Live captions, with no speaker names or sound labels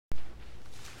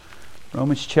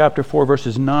Romans chapter 4,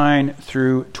 verses 9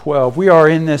 through 12. We are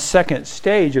in this second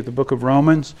stage of the book of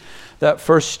Romans. That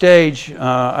first stage, we've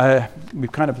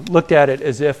kind of looked at it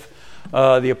as if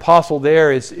the apostle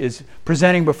there is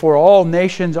presenting before all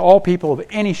nations, all people of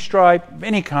any stripe, of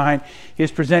any kind. He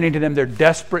is presenting to them their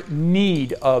desperate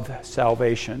need of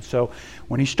salvation. So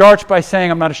when he starts by saying,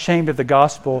 I'm not ashamed of the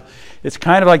gospel, it's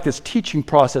kind of like this teaching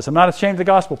process. I'm not ashamed of the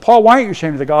gospel. Paul, why aren't you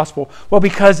ashamed of the gospel? Well,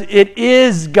 because it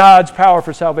is God's power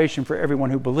for salvation for everyone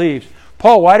who believes.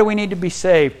 Paul, why do we need to be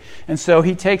saved? And so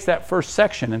he takes that first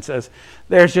section and says,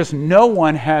 there's just no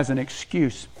one has an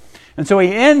excuse. And so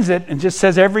he ends it and just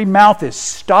says every mouth is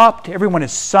stopped, everyone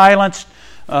is silenced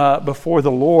before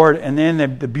the Lord. And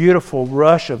then the beautiful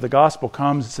rush of the gospel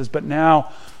comes and says, but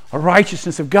now a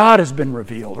righteousness of God has been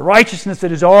revealed, a righteousness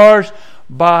that is ours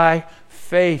by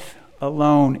faith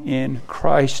alone in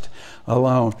Christ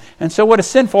alone. And so what a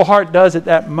sinful heart does at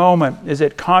that moment is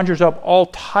it conjures up all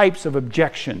types of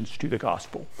objections to the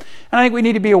gospel. And I think we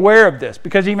need to be aware of this,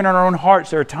 because even in our own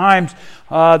hearts there are times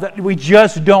that we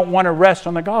just don't want to rest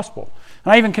on the gospel.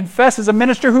 And I even confess, as a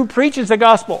minister who preaches the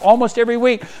gospel almost every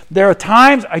week, there are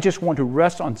times I just want to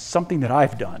rest on something that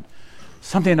I've done,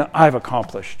 something that I've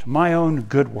accomplished, my own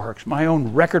good works, my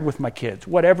own record with my kids,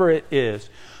 whatever it is.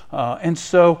 And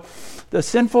so the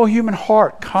sinful human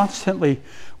heart constantly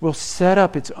will set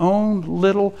up its own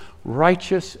little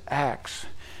righteous acts.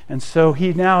 And so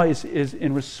he now is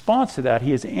in response to that,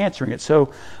 he is answering it.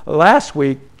 So last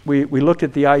week we looked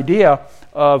at the idea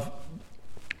of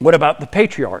what about the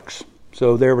patriarchs?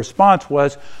 So their response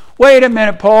was, wait a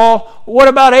minute, Paul, what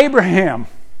about Abraham?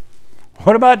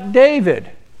 What about David?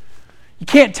 You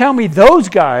can't tell me those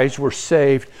guys were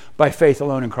saved by faith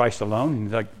alone in Christ alone. And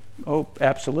he's like, oh,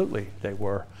 absolutely they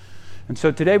were. And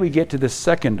so today we get to the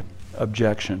second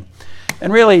objection.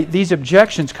 And really, these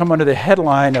objections come under the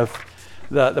headline of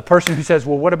the person who says,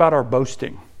 well, what about our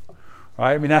boasting?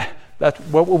 Right? I mean, that's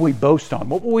what will we boast on?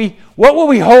 What will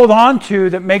we hold on to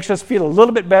that makes us feel a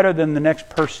little bit better than the next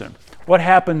person? What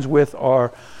happens with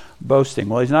our boasting?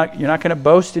 Well, you're not going to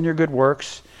boast in your good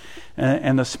works.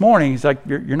 And this morning, he's like,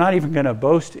 you're not even going to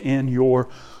boast in your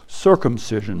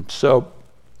circumcision. So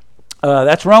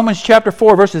that's Romans chapter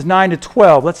 4, verses 9 to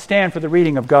 12. Let's stand for the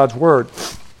reading of God's word.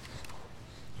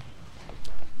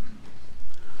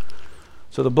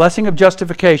 So the blessing of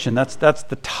justification, that's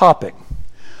the topic.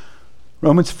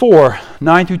 Romans 4,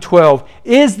 9 through 12.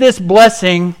 Is this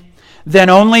blessing then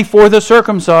only for the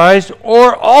circumcised,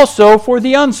 or also for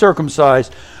the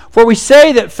uncircumcised? For we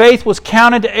say that faith was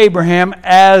counted to Abraham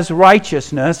as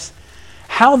righteousness.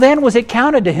 How then was it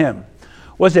counted to him?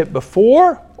 Was it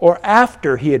before or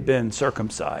after he had been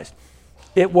circumcised?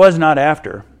 It was not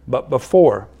after, but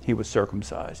before he was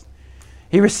circumcised.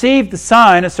 He received the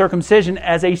sign of circumcision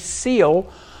as a seal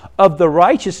of the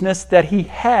righteousness that he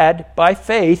had by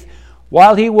faith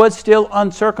while he was still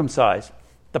uncircumcised.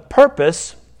 The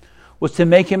purpose was to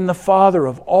make him the father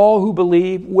of all who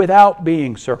believe without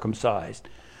being circumcised,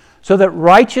 so that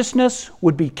righteousness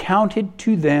would be counted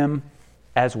to them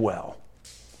as well,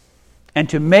 and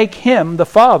to make him the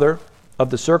father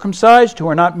of the circumcised, who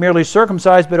are not merely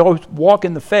circumcised, but always walk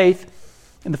in the faith,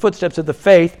 in the footsteps of the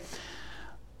faith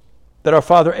that our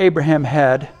father Abraham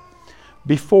had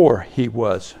before he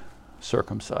was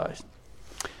circumcised.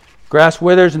 Grass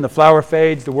withers and the flower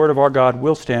fades. The word of our God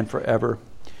will stand forever.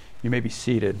 You may be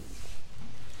seated.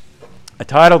 I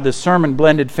titled this sermon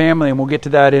Blended Family, and we'll get to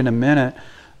that in a minute.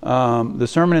 The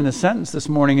sermon in the sentence this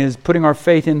morning is putting our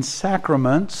faith in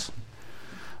sacraments.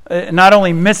 It not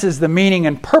only misses the meaning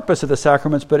and purpose of the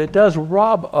sacraments, but it does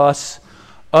rob us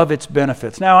of its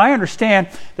benefits. Now, I understand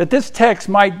that this text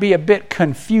might be a bit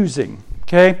confusing,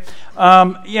 okay?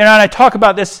 And I talk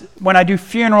about this when I do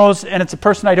funerals, and it's a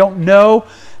person I don't know,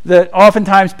 that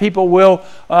oftentimes people will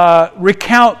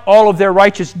recount all of their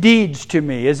righteous deeds to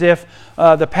me, as if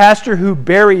the pastor who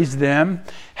buries them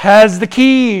has the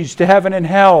keys to heaven and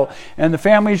hell, and the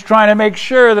family's trying to make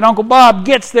sure that Uncle Bob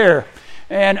gets there.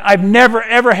 And I've never,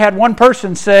 ever had one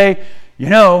person say,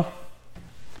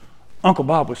 Uncle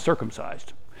Bob was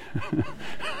circumcised.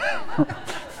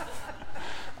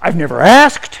 I've never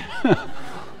asked,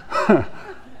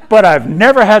 but I've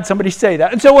never had somebody say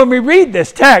that. And so when we read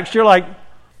this text, you're like,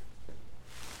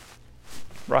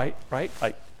 right?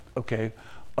 Like, okay,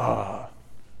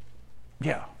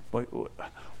 yeah, what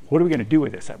are we going to do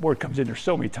with this? That word comes in there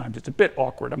so many times. It's a bit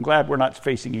awkward. I'm glad we're not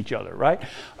facing each other, right?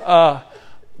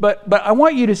 But I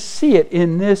want you to see it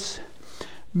in this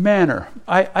manner.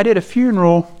 I did a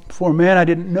funeral for a man I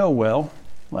didn't know well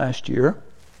last year.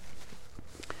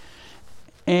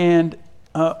 And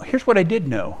here's what I did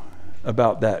know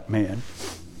about that man.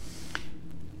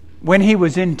 When he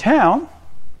was in town,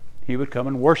 he would come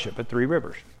and worship at Three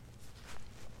Rivers.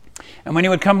 And when he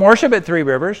would come worship at Three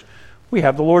Rivers, we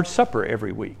have the Lord's Supper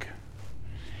every week.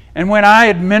 And when I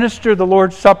administer the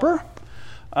Lord's Supper,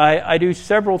 I do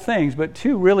several things, but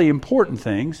two really important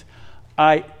things.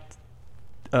 I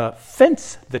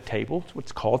fence the table. It's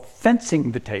what's called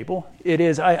fencing the table. It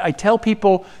is, I tell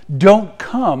people, don't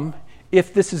come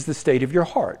if this is the state of your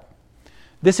heart.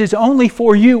 This is only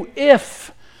for you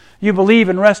if you believe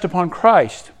and rest upon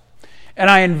Christ. And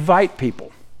I invite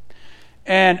people.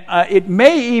 And it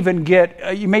may even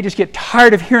you may just get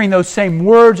tired of hearing those same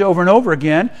words over and over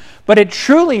again, but it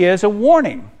truly is a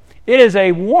warning. It is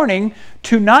a warning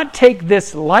to not take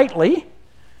this lightly,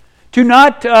 to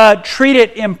not treat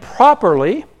it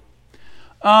improperly,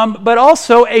 but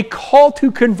also a call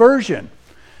to conversion.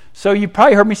 So you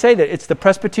probably heard me say that it's the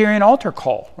Presbyterian altar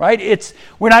call, right?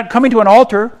 We're not coming to an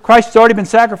altar. Christ has already been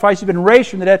sacrificed. He's been raised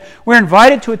from the dead. We're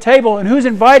invited to a table, and who's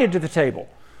invited to the table?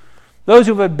 Those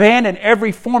who have abandoned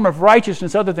every form of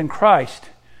righteousness other than Christ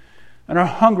and are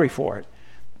hungry for it.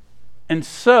 And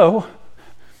so,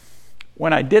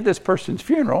 when I did this person's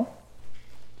funeral,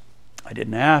 I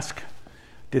didn't ask,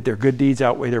 did their good deeds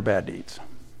outweigh their bad deeds?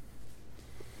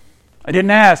 I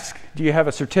didn't ask, do you have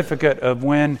a certificate of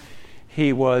when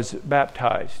he was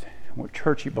baptized, what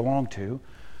church he belonged to?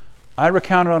 I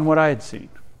recounted on what I had seen.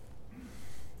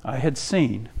 I had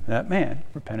seen that man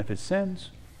repent of his sins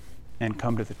and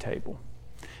come to the table.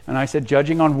 And I said,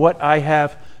 judging on what I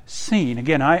have seen,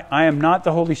 again, I am not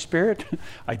the Holy Spirit.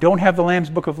 I don't have the Lamb's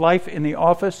Book of Life in the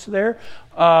office there.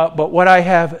 But what I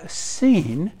have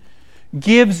seen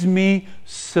gives me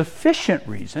sufficient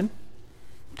reason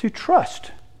to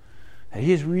trust that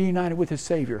he is reunited with his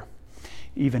Savior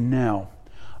even now.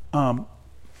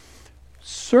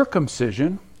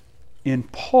 Circumcision in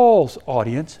Paul's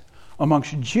audience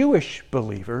amongst Jewish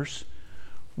believers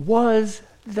was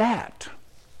that.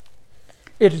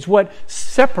 It is what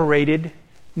separated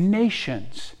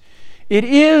nations. It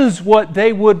is what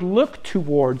they would look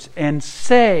towards and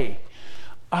say,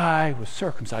 I was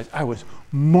circumcised. I was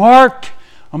marked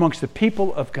amongst the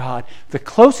people of God. The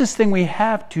closest thing we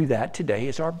have to that today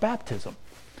is our baptism.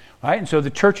 Right? And so the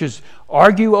churches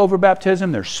argue over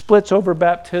baptism. There's splits over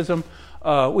baptism.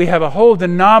 We have a whole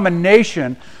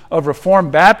denomination of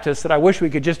Reformed Baptists that I wish we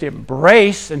could just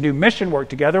embrace and do mission work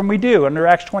together, and we do. Under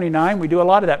Acts 29, we do a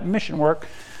lot of that mission work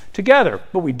together.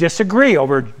 But we disagree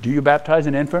over, do you baptize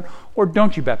an infant or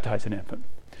don't you baptize an infant?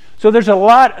 So there's a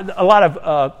lot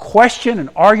of question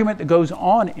and argument that goes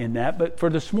on in that, but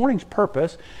for this morning's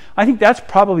purpose, I think that's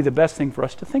probably the best thing for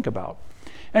us to think about.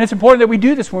 And it's important that we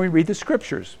do this when we read the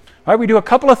Scriptures. Right? We do a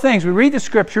couple of things. We read the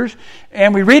Scriptures,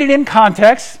 and we read it in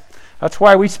context. That's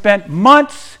why we spent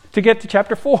months to get to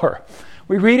chapter 4.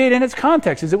 We read it in its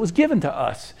context as it was given to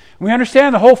us. We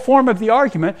understand the whole form of the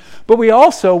argument, but we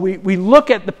also we look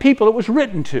at the people it was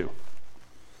written to.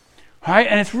 Right?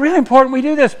 And it's really important we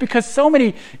do this because so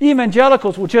many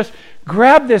evangelicals will just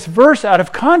grab this verse out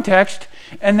of context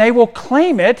and they will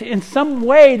claim it in some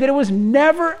way that it was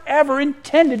never, ever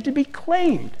intended to be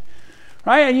claimed.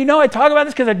 Right? And you know I talk about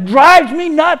this because it drives me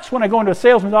nuts when I go into a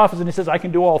salesman's office and he says, I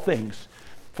can do all things.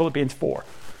 Philippians 4.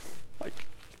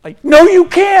 Like, no, you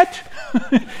can't.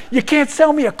 You can't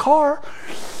sell me a car.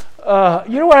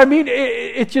 You know what I mean?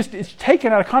 It's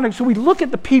taken out of context. So we look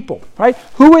at the people, right?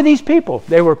 Who are these people?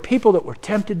 They were people that were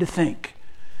tempted to think,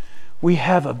 we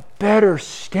have a better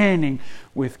standing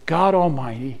with God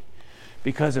Almighty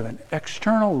because of an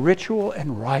external ritual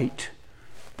and rite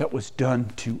that was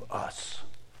done to us.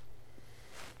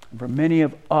 And for many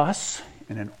of us,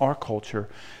 and in our culture,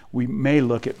 we may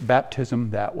look at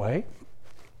baptism that way.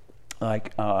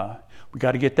 Like, we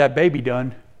got to get that baby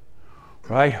done,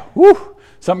 right? Whew,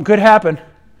 something could happen.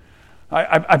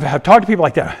 I've talked to people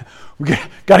like that. We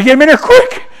got to get him in here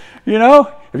quick, you know?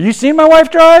 Have you seen my wife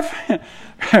drive?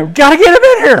 Got to get him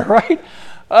in here, right?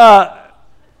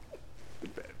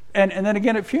 And then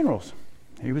again at funerals.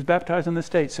 He was baptized in the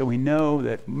state, so we know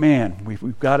that, man,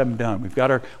 we've got him done.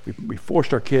 We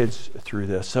forced our kids through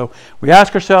this. So we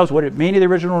ask ourselves, what did it mean to the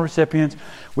original recipients?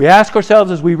 We ask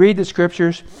ourselves as we read the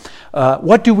Scriptures,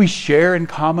 what do we share in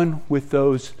common with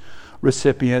those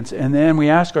recipients? And then we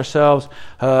ask ourselves,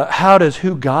 how does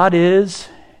who God is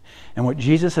and what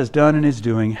Jesus has done and is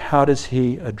doing, how does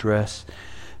He address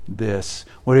this?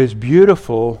 What is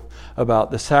beautiful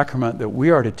about the sacrament that we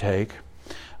are to take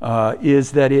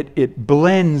is that it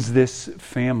blends this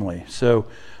family. So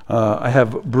I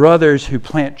have brothers who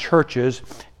plant churches,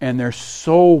 and their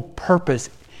sole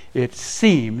purpose, it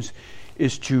seems,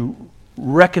 is to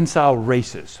reconcile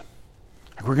races.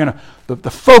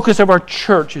 The focus of our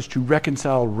church is to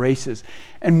reconcile races.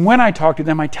 And when I talk to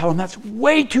them, I tell them that's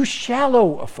way too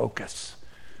shallow a focus.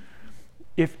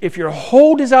 If your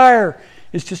whole desire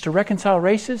is just to reconcile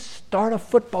races, start a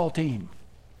football team.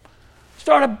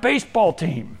 Start a baseball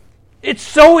team. It's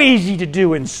so easy to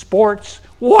do in sports.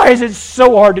 Why is it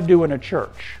so hard to do in a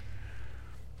church?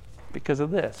 Because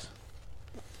of this.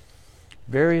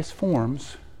 Various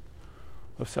forms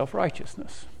of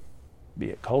self-righteousness, be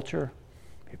it culture,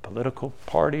 be it political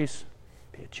parties,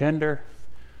 be it gender.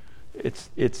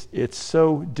 It's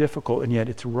so difficult, and yet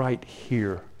it's right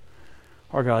here.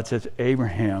 Our God says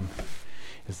Abraham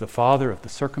is the father of the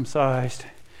circumcised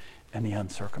and the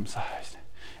uncircumcised.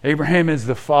 Abraham is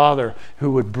the father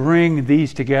who would bring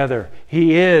these together.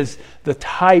 He is the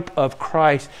type of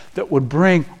Christ that would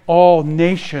bring all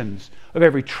nations of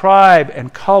every tribe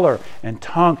and color and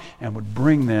tongue and would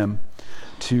bring them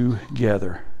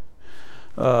together.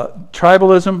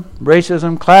 Tribalism,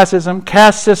 racism, classism,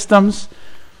 caste systems.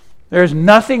 There's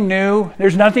nothing new.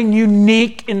 There's nothing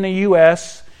unique in the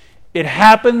U.S. It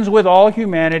happens with all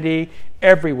humanity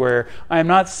everywhere. I am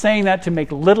not saying that to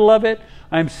make little of it.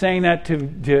 I'm saying that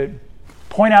to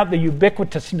point out the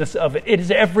ubiquitousness of it. It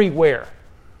is everywhere.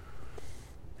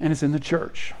 And it's in the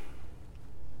church.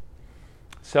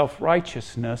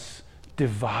 Self-righteousness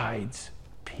divides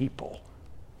people.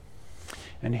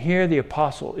 And here the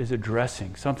apostle is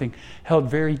addressing something held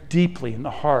very deeply in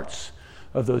the hearts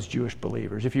of those Jewish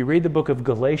believers. If you read the book of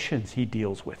Galatians, he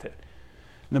deals with it.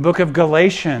 In the book of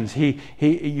Galatians, you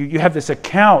have this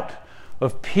account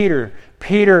of Peter.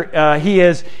 Peter, he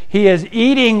is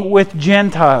eating with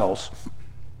Gentiles.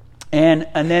 And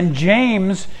then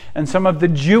James and some of the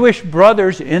Jewish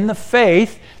brothers in the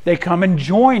faith, they come and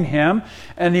join him.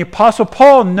 And the Apostle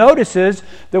Paul notices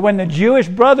that when the Jewish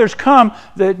brothers come,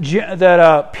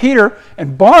 that Peter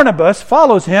and Barnabas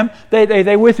follows him,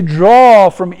 they withdraw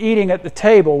from eating at the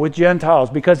table with Gentiles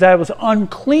because that was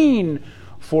unclean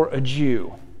for a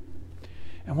Jew.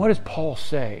 And what does Paul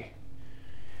say?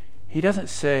 He doesn't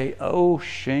say, "Oh,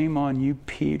 shame on you,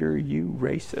 Peter, you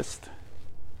racist."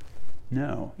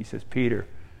 No, he says, "Peter,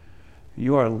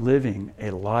 you are living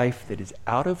a life that is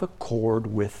out of accord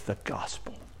with the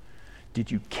gospel."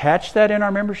 Did you catch that in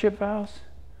our membership vows?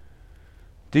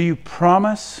 Do you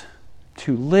promise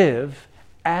to live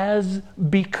as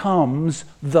becomes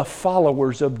the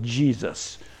followers of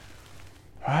Jesus?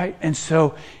 Right? And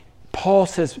so Paul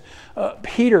says,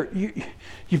 Peter,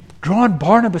 you've drawn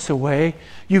Barnabas away.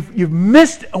 You've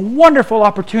missed a wonderful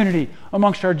opportunity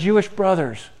amongst our Jewish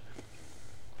brothers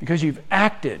because you've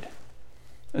acted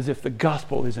as if the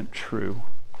gospel isn't true.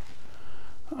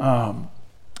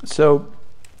 So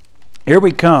here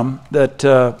we come,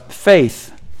 that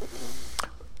faith,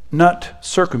 not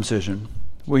circumcision,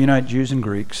 will unite Jews and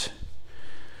Greeks,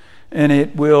 and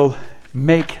it will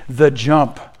make the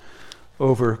jump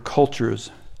over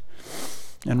cultures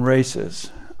and races.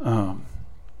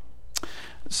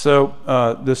 So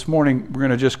this morning we're going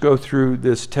to just go through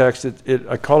this text.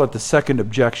 I call it the second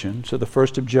objection. So the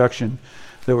first objection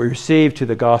that we received to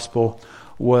the gospel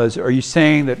was, are you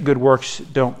saying that good works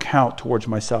don't count towards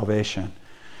my salvation?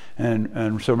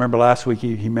 And so remember last week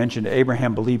he mentioned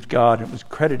Abraham believed God and it was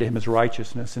credited to him as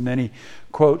righteousness. And then he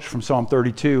quotes from Psalm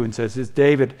 32 and says,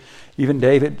 even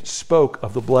David spoke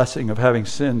of the blessing of having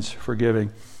sins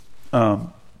forgiving.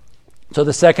 So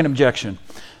the second objection,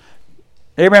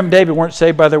 Abraham and David weren't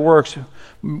saved by their works.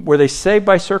 Were they saved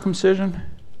by circumcision?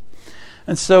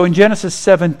 And so in Genesis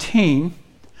 17,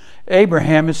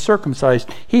 Abraham is circumcised.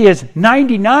 He is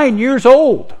 99 years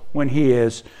old when he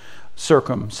is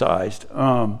circumcised.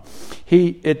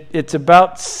 It's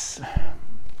about,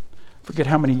 forget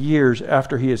how many years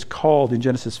after he is called in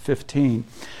Genesis 15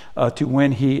 to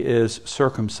when he is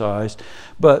circumcised.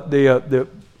 But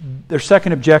their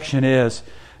second objection is,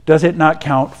 does it not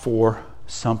count for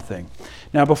something?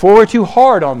 Now, before we're too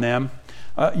hard on them,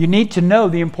 you need to know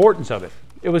the importance of it.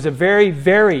 It was a very,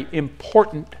 very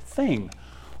important thing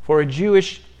for a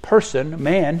Jewish person, a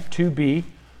man, to be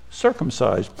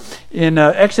circumcised. In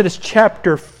Exodus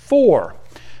chapter 4,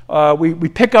 we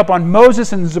pick up on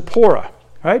Moses and Zipporah.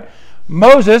 Right?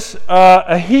 Moses,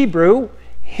 a Hebrew,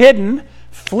 hidden,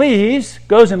 flees,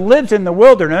 goes and lives in the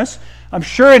wilderness. I'm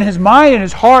sure in his mind and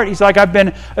his heart, he's like, I've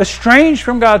been estranged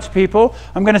from God's people.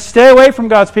 I'm going to stay away from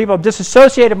God's people. I've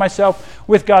disassociated myself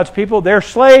with God's people. They're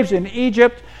slaves in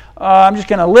Egypt. I'm just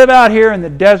going to live out here in the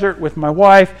desert with my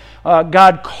wife.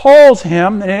 God calls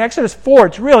him. And in Exodus 4,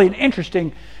 it's really an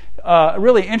interesting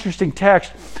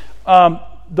text.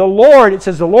 It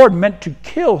says the Lord meant to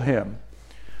kill him.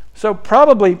 So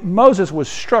probably Moses was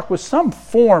struck with some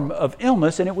form of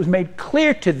illness, and it was made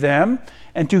clear to them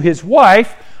And to his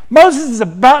wife, Moses is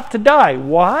about to die.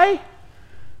 Why?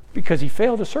 Because he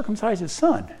failed to circumcise his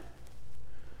son.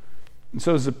 And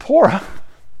so Zipporah,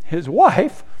 his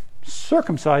wife,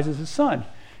 circumcises his son.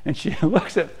 And she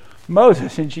looks at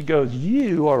Moses and she goes,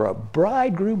 "You are a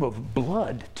bridegroom of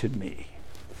blood to me."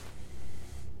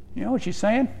 You know what she's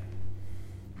saying?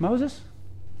 Moses,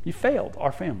 you failed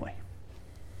our family.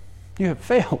 You have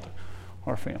failed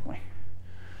our family.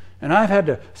 And I've had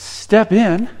to step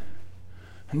in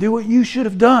and do what you should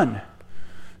have done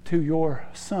to your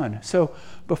son. So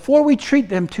before we treat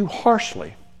them too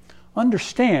harshly,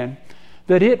 understand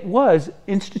that it was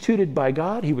instituted by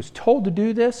God. He was told to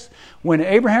do this. When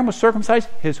Abraham was circumcised,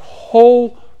 his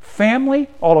whole family,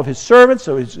 all of his servants,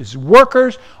 so his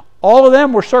workers, all of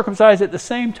them were circumcised at the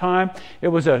same time. It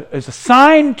was a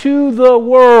sign to the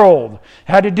world.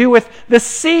 It had to do with the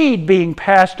seed being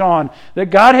passed on, that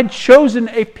God had chosen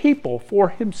a people for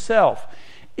himself.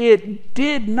 It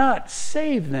did not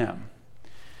save them.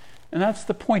 And that's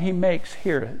the point he makes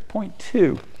here. Point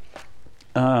 2.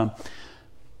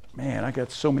 Man, I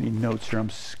got so many notes here I'm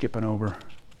skipping over.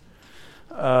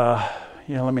 Let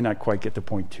me not quite get to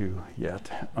point 2 yet.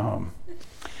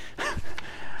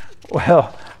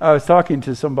 Well, I was talking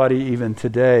to somebody even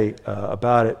today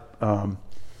about it.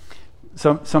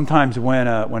 Sometimes when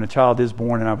a child is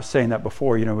born, and I was saying that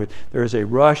before, there is a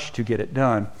rush to get it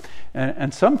done.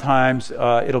 And sometimes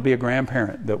it'll be a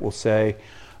grandparent that will say,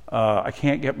 I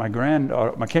can't get my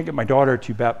daughter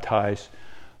to baptize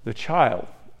the child.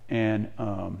 And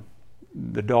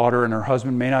the daughter and her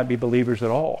husband may not be believers at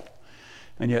all.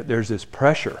 And yet there's this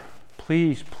pressure.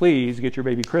 Please get your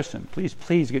baby christened.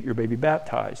 Please get your baby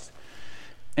baptized.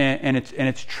 And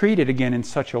it's treated again in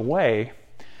such a way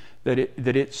that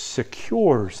it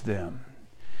secures them.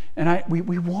 And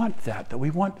we want that we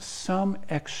want some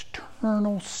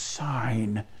external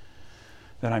sign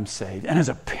that I'm saved. And as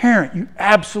a parent, you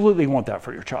absolutely want that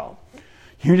for your child.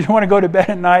 You just want to go to bed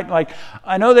at night like,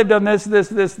 I know they've done this,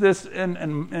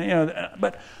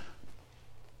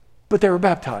 but they were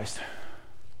baptized.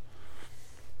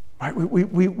 Right?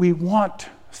 We want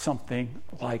something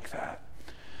like that.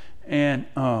 And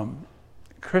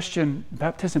Christian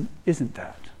baptism isn't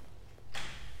that.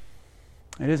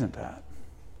 It isn't that.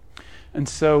 And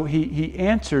so he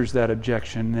answers that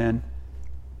objection then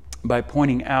by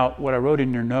pointing out what I wrote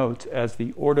in your notes as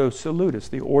the Ordo Salutis,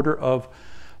 the order of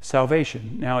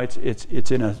salvation. Now it's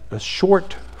in a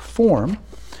short form,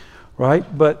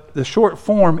 right? But the short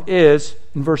form is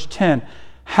in verse 10.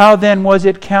 How then was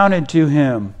it counted to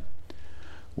him?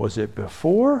 Was it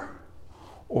before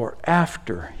or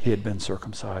after he had been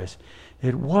circumcised?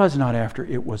 It was not after,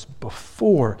 it was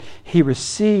before. He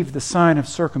received the sign of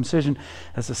circumcision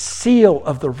as a seal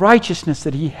of the righteousness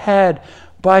that he had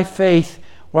by faith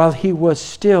while he was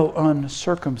still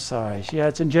uncircumcised. Yeah,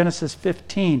 it's in Genesis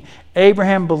 15.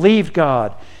 Abraham believed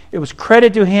God. It was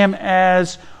credited to him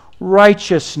as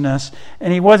righteousness.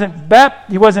 And he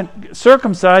wasn't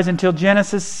circumcised until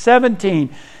Genesis 17.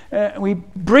 We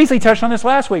briefly touched on this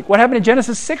last week. What happened in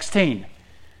Genesis 16?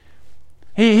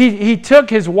 He took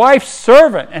his wife's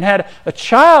servant and had a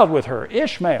child with her,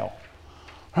 Ishmael,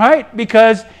 right?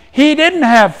 Because he didn't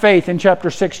have faith in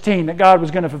chapter 16 that God was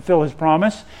going to fulfill his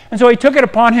promise. And so he took it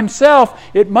upon himself.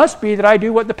 It must be that I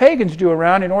do what the pagans do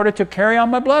around in order to carry on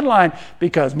my bloodline,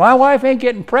 because my wife ain't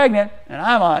getting pregnant and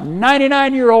I'm a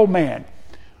 99-year-old man,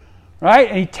 right?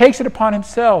 And he takes it upon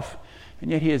himself. And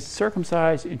yet he is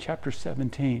circumcised in chapter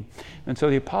 17. And so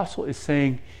the apostle is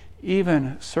saying,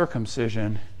 even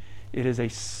circumcision, it is a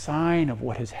sign of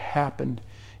what has happened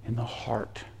in the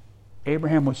heart.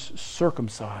 Abraham was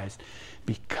circumcised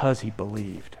because he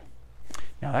believed.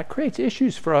 Now that creates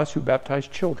issues for us who baptize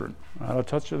children. I'll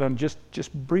touch on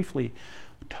just briefly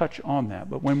touch on that.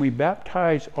 But when we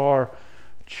baptize our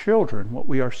children, what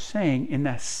we are saying in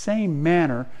that same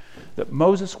manner that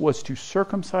Moses was to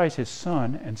circumcise his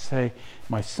son and say,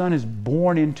 my son is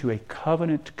born into a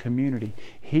covenant community.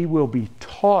 He will be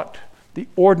taught the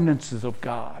ordinances of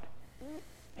God.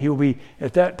 He will be,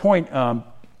 at that point,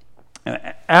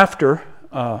 after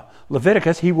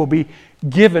Leviticus, he will be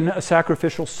given a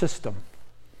sacrificial system.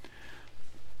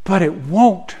 But it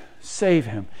won't save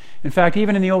him. In fact,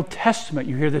 even in the Old Testament,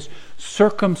 you hear this,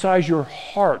 circumcise your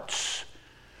hearts.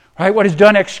 Right? What is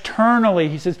done externally,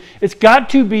 he says, it's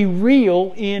got to be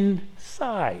real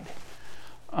inside.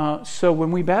 So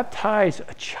when we baptize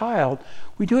a child,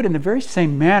 we do it in the very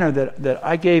same manner that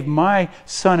I gave my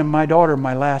son and my daughter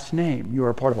my last name. You are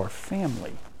a part of our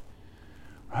family.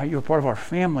 Right? You're a part of our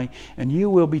family, and you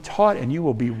will be taught and you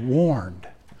will be warned.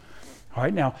 All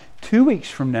right, now, 2 weeks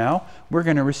from now, we're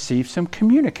going to receive some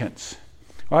communicants.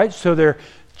 All right, so they're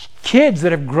kids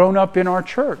that have grown up in our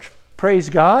church, praise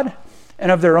God,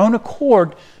 and of their own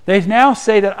accord, they now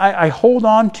say that I hold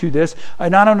on to this. I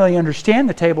not only understand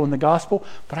the table in the gospel,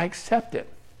 but I accept it.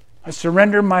 I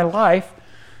surrender my life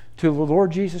to the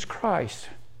Lord Jesus Christ.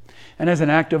 And as an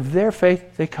act of their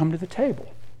faith, they come to the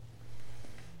table.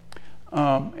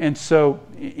 And so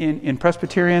in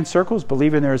Presbyterian circles,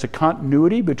 believing there is a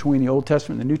continuity between the Old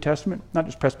Testament and the New Testament, not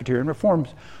just Presbyterian, Reformed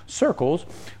circles,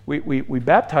 we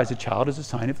baptize a child as a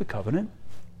sign of the covenant.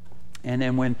 And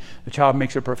then when the child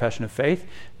makes a profession of faith,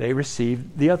 they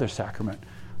receive the other sacrament,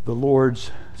 the Lord's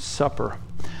Supper.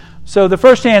 So the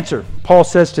first answer, Paul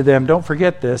says to them, don't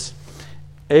forget this,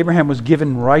 Abraham was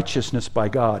given righteousness by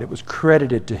God. It was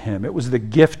credited to him. It was the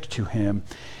gift to him.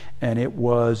 And it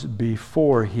was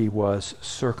before he was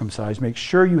circumcised. Make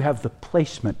sure you have the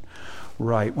placement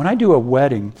right. When I do a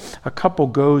wedding, a couple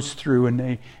goes through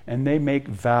and they make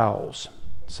vows.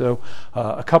 So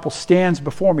a couple stands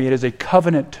before me. It is a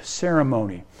covenant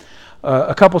ceremony.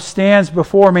 A couple stands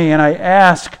before me and I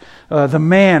ask the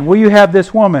man, will you have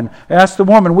this woman? I ask the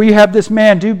woman, will you have this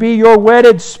man to be your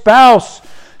wedded spouse,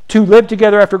 to live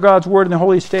together after God's word in the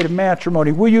holy state of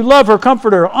matrimony? Will you love her,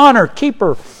 comfort her, honor, keep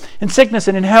her in sickness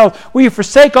and in health? Will you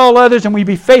forsake all others, and will you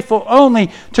be faithful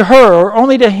only to her or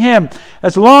only to him,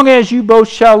 as long as you both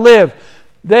shall live?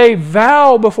 They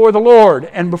vow before the Lord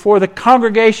and before the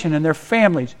congregation and their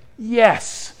families,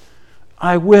 yes,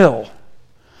 I will.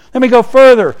 Let me go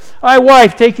further. I,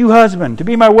 wife, take you husband, to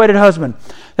be my wedded husband,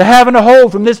 to have and to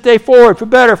hold from this day forward, for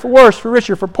better, for worse, for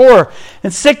richer, for poorer,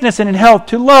 in sickness and in health,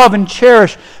 to love and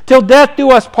cherish, till death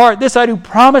do us part. This I do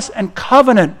promise and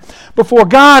covenant before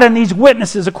God and these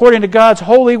witnesses, according to God's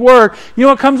holy word. You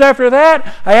know what comes after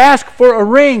that? I ask for a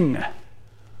ring.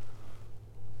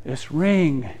 This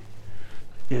ring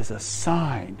is a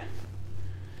sign.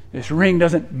 This ring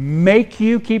doesn't make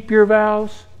you keep your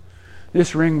vows.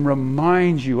 This ring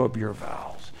reminds you of your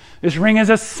vows. This ring is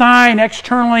a sign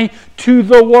externally to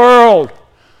the world.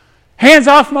 Hands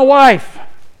off my wife.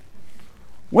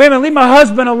 Women, leave my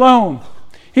husband alone.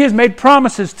 He has made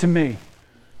promises to me.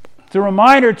 It's a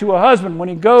reminder to a husband when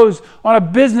he goes on a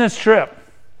business trip.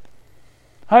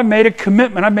 I've made a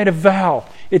commitment. I've made a vow.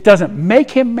 It doesn't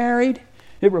make him married.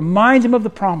 It reminds him of the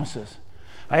promises.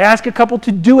 I ask a couple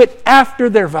to do it after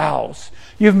their vows.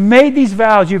 You've made these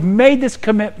vows. You've made this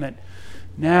commitment.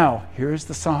 Now, here's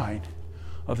the sign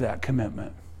of that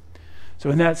commitment.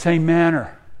 So in that same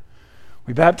manner,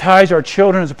 we baptize our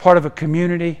children as a part of a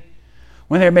community.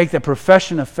 When they make the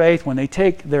profession of faith, when they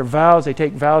take their vows, they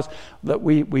take vows that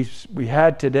we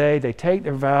had today. They take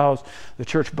their vows. The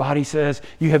church body says,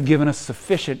 you have given us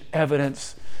sufficient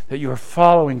evidence that you are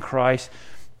following Christ.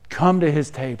 Come to his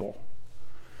table.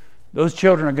 Those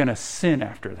children are going to sin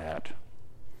after that.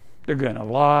 They're going to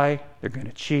lie. They're going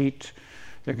to cheat.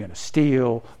 They're going to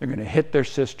steal. They're going to hit their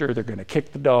sister. They're going to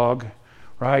kick the dog,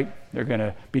 right? They're going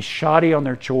to be shoddy on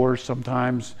their chores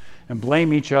sometimes and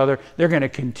blame each other. They're going to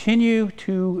continue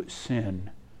to sin.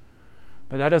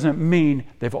 But that doesn't mean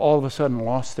they've all of a sudden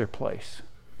lost their place.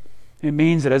 It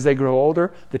means that as they grow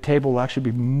older, the table will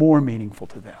actually be more meaningful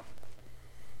to them.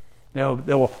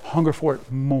 They will hunger for it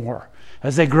more.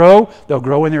 As they grow, they'll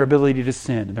grow in their ability to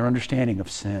sin and their understanding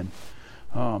of sin.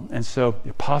 And so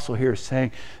the apostle here is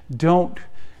saying, don't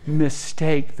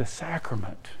mistake the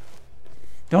sacrament.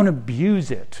 Don't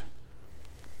abuse it.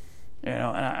 You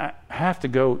know, and I have to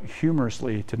go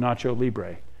humorously to Nacho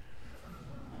Libre,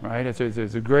 right? It's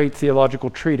a great theological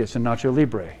treatise in Nacho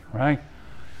Libre, right?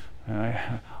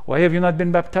 Why have you not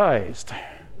been baptized?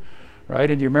 Right?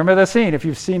 And you remember that scene? If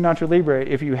you've seen Nacho Libre,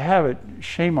 if you haven't,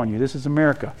 shame on you. This is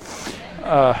America.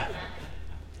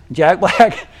 Jack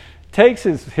Black takes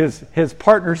his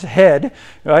partner's head,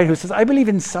 right, who says, I believe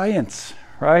in science,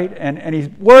 right? And he's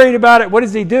worried about it. What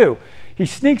does he do? He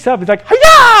sneaks up, he's like,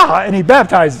 hi-ya! And he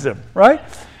baptizes him, right?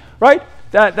 Right?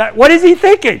 That what is he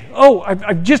thinking? Oh,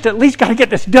 I've just at least got to get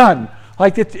this done.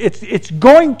 Like it's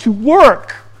going to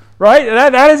work, right?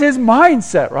 That is his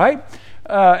mindset, right?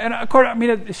 And of course, I mean,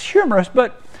 it's humorous,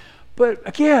 but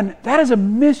again, that is a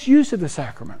misuse of the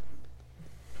sacrament.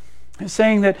 It's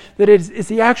saying that it's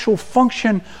the actual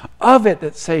function of it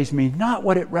that saves me, not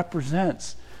what it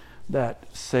represents that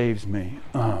saves me.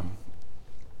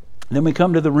 Then we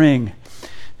come to the ring,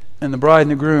 and the bride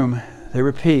and the groom, they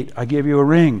repeat, I give you a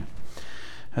ring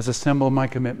as a symbol of my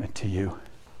commitment to you.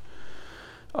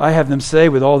 I have them say,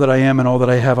 with all that I am and all that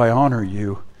I have, I honor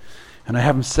you. And I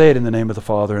have them say it in the name of the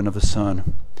Father and of the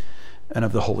Son and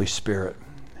of the Holy Spirit.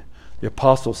 The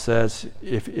apostle says,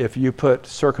 if you put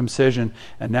circumcision,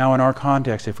 and now in our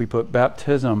context, if we put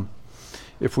baptism,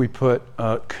 if we put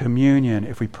communion,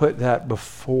 if we put that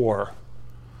before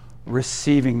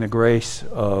receiving the grace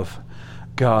of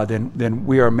God, then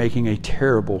we are making a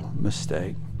terrible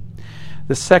mistake.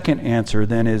 The second answer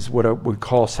then is what I would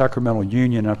call sacramental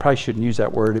union. I probably shouldn't use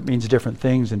that word. It means different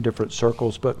things in different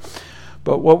circles, but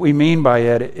what we mean by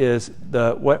it is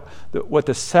what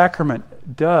the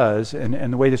sacrament does,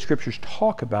 and the way the Scriptures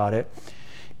talk about it,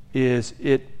 is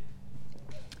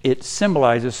it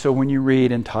symbolizes. So when you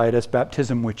read in Titus,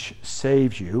 baptism which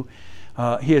saves you,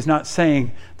 he is not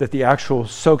saying that the actual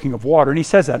soaking of water, and he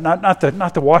says that not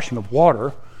the washing of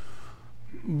water,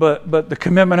 but the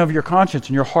commitment of your conscience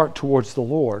and your heart towards the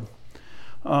Lord.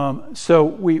 So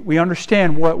we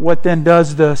understand what then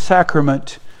does the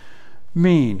sacrament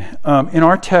mean. In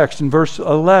our text, in verse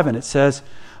 11, it says,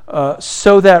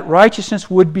 so that righteousness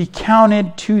would be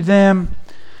counted to them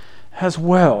as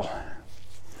well.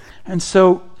 And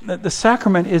so the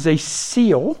sacrament is a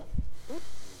seal.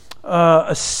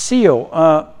 A seal.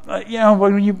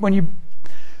 When you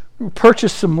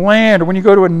purchase some land, or when you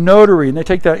go to a notary and they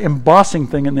take that embossing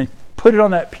thing and they put it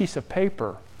on that piece of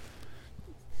paper,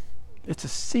 it's a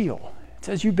seal. It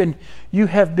says you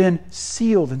have been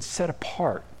sealed and set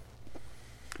apart.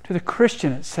 To the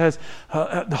Christian, it says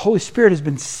the Holy Spirit has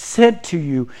been sent to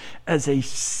you as a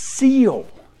seal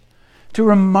to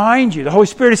remind you. The Holy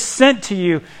Spirit is sent to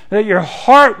you that your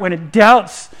heart, when it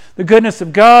doubts the goodness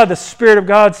of God, the Spirit of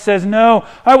God says, no,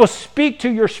 I will speak to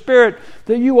your spirit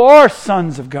that you are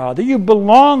sons of God, that you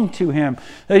belong to Him,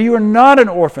 that you are not an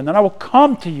orphan, that I will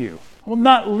come to you. I will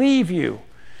not leave you.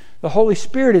 The Holy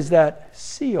Spirit is that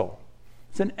seal.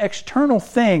 It's an external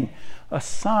thing, a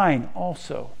sign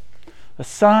also. A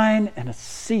sign and a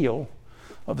seal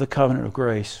of the covenant of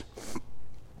grace.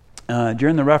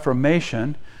 During the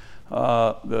Reformation,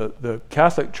 the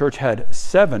Catholic Church had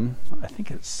seven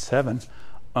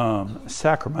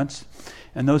sacraments,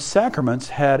 and those sacraments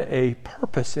had a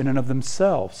purpose in and of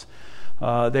themselves.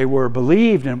 They were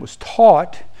believed, and it was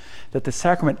taught that the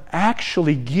sacrament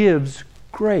actually gives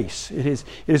grace. It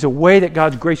is a way that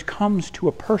God's grace comes to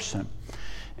a person.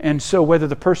 And so whether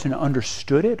the person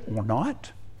understood it or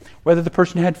not, whether the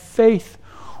person had faith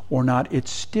or not, it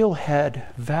still had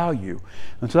value.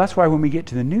 And so that's why when we get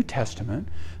to the New Testament,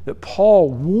 that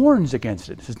Paul warns against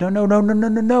it. He says,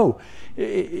 no.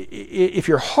 If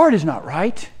your heart is not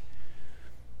right,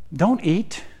 don't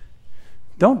eat,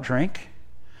 don't drink.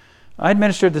 I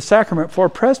administered the sacrament for a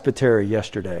presbytery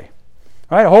yesterday.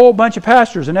 Right? A whole bunch of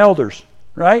pastors and elders,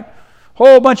 right?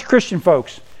 Whole bunch of Christian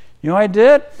folks. You know what I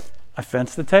did? I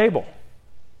fenced the table.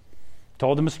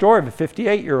 Told them a story of a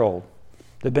 58-year-old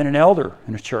that had been an elder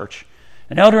in a church.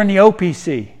 An elder in the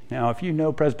OPC. Now, if you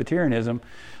know Presbyterianism,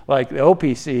 like the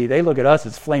OPC, they look at us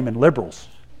as flaming liberals.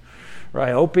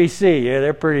 Right? OPC, yeah,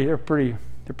 they're pretty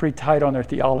tight on their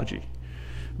theology.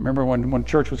 Remember when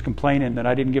church was complaining that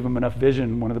I didn't give them enough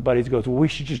vision, one of the buddies goes, well, we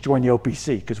should just join the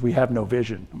OPC because we have no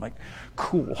vision. I'm like,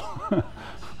 cool.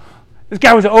 This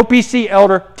guy was an OPC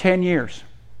elder 10 years.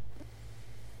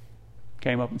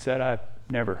 Came up and said, I've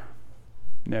never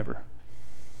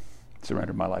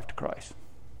surrendered my life to Christ.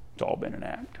 It's all been an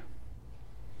act.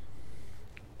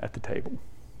 At the table.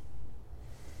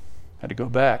 Had to go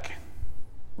back,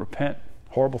 repent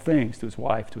horrible things to his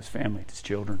wife, to his family, to his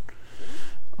children.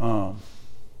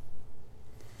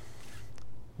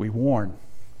 We warn.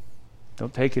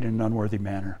 Don't take it in an unworthy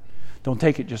manner. Don't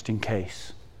take it just in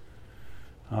case.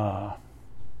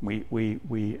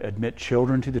 We admit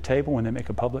children to the table when they make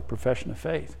a public profession of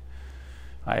faith.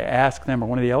 I ask them, or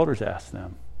one of the elders asks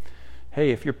them, hey,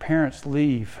 if your parents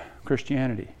leave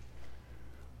Christianity,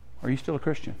 are you still a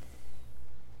Christian?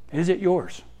 Is it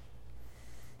yours?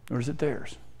 Or is it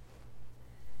theirs?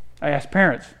 I ask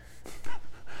parents,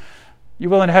 you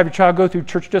willing to have your child go through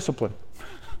church discipline?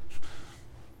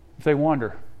 If they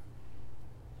wander,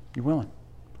 you willing?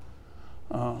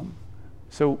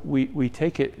 So we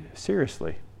take it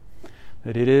seriously.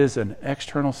 That it is an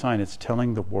external sign. It's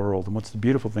telling the world. And what's the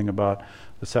beautiful thing about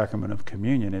the sacrament of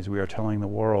communion is we are telling the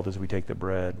world as we take the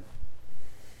bread,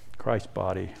 Christ's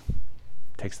body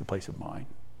takes the place of mine.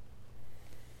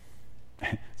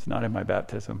 It's not in my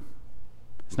baptism.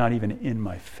 It's not even in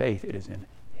my faith. It is in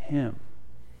Him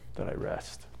that I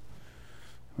rest.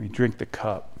 We drink the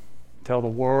cup. Tell the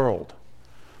world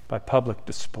by public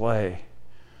display,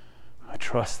 I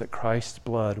trust that Christ's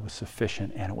blood was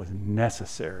sufficient and it was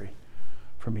necessary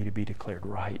for me to be declared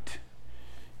right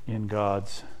in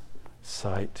God's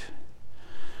sight.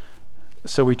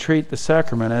 So we treat the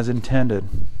sacrament as intended.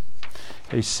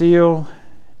 A seal,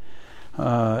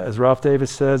 as Ralph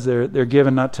Davis says, they're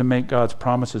given not to make God's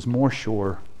promises more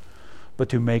sure, but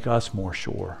to make us more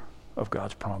sure of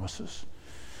God's promises.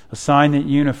 A sign that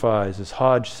unifies, as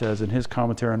Hodge says in his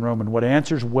commentary on Romans. What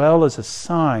answers well as a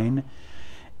sign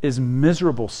is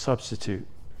miserable substitute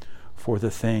for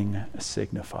the thing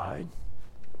signified.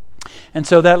 And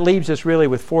so that leaves us really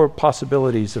with four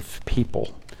possibilities of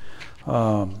people.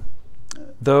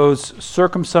 Those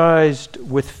circumcised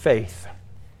with faith.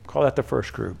 Call that the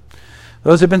first group.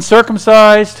 Those who have been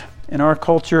circumcised, in our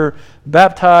culture,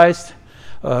 baptized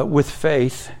with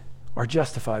faith, are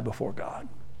justified before God.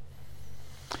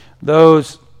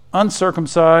 Those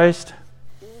uncircumcised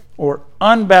or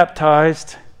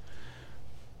unbaptized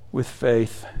with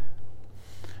faith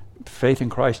in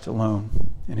Christ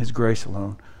alone, in His grace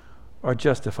alone, are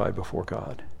justified before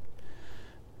God.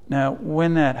 Now,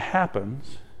 when that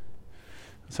happens,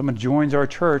 someone joins our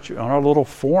church on our little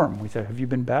form. We say, have you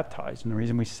been baptized? And the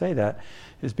reason we say that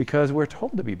is because we're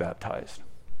told to be baptized.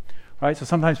 Right? So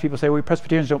sometimes people say, we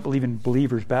Presbyterians don't believe in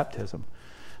believers' baptism.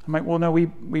 I'm like, well, no, we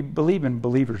believe in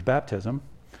believers' baptism,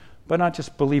 but not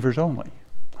just believers only.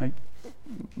 Right?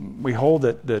 We hold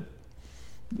that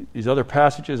these other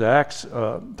passages, Acts,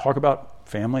 talk about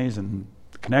families and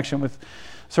connection with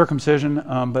circumcision,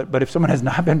 but if someone has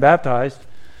not been baptized,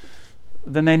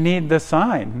 then they need the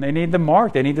sign, they need the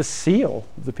mark, they need the seal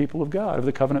of the people of God, of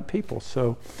the covenant people.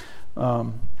 So,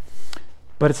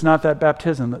 but it's not that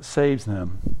baptism that saves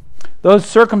them. Those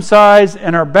circumcised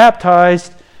and are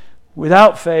baptized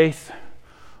without faith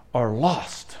are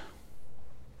lost.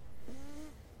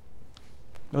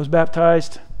 Those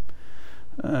baptized,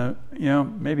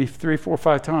 maybe 3, 4,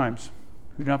 5 times,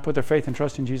 who do not put their faith and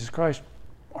trust in Jesus Christ,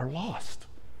 are lost.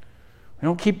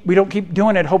 We don't keep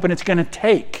doing it hoping it's going to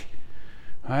take.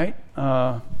 Right?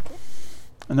 And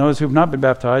those who have not been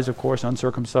baptized, of course,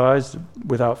 uncircumcised,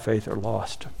 without faith, are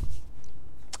lost.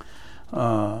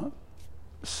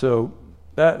 So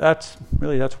that's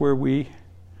where we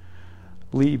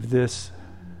leave this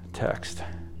text.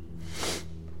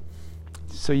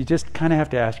 So you just kind of have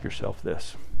to ask yourself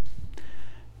this.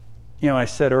 I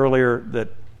said earlier that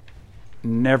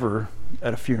never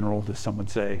at a funeral does someone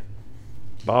say,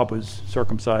 Bob was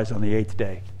circumcised on the 8th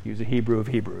day. He was a Hebrew of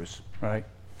Hebrews, right?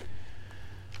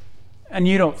 And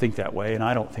you don't think that way, and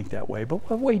I don't think that way, but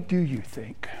what way do you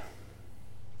think?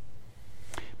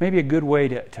 Maybe a good way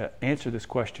to answer this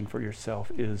question for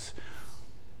yourself is,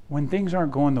 when things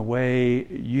aren't going the way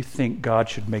you think God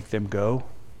should make them go,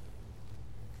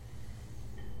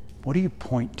 what do you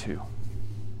point to?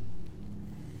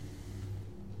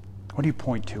 What do you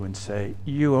point to and say,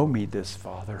 you owe me this,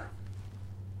 Father?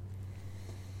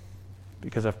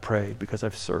 Because I've prayed, because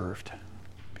I've served,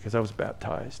 because I was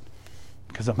baptized,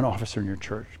 because I'm an officer in your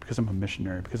church, because I'm a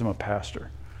missionary, because I'm a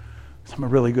pastor, because I'm a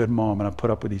really good mom and I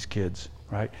put up with these kids,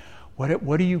 right?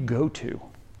 What do you go to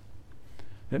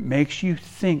that makes you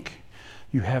think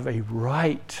you have a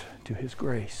right to His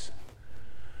grace?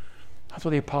 That's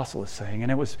what the apostle is saying,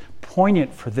 and it was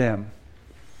poignant for them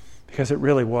because it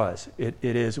really was. It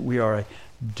is. We are a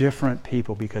different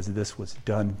people because this was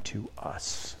done to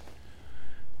us.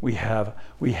 We have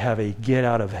a get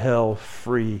out of hell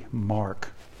free mark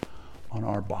on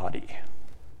our body.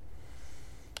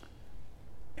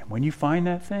 And when you find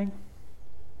that thing,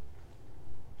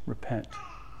 repent.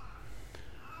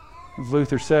 As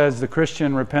Luther says, the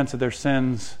Christian repents of their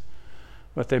sins,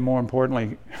 but they more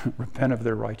importantly repent of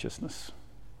their righteousness.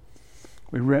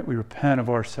 We repent of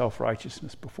our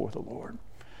self-righteousness before the Lord.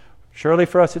 Surely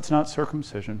for us it's not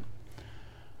circumcision,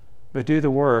 but do the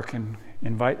work and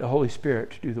invite the Holy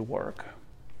Spirit to do the work.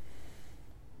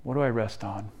 What do I rest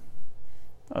on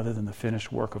other than the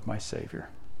finished work of my Savior?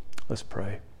 Let's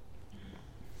pray.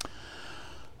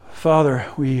 Father,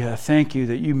 we thank you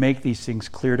that you make these things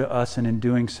clear to us, and in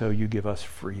doing so you give us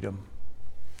freedom.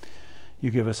 You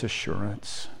give us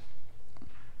assurance.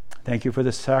 Thank you for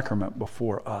the sacrament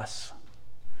before us.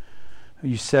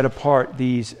 You set apart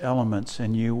these elements,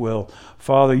 and you will,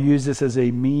 Father, use this as a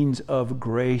means of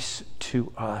grace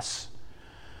to us.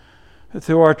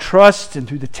 Through our trust and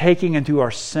through the taking and through our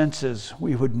senses,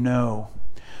 we would know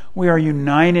we are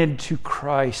united to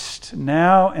Christ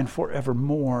now and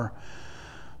forevermore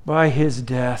by His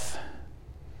death.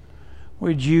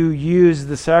 Would you use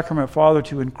the sacrament, Father,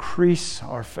 to increase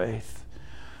our faith?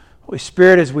 Holy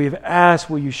Spirit, as we have asked,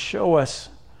 will you show us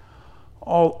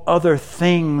all other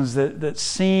things that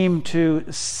seem to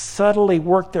subtly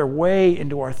work their way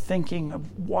into our thinking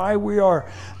of why we are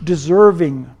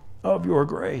deserving of your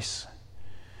grace.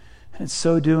 And in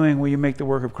so doing, will you make the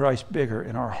work of Christ bigger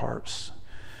in our hearts?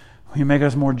 Will you make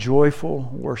us more joyful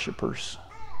worshipers?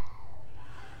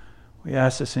 We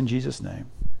ask this in Jesus' name.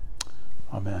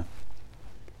 Amen.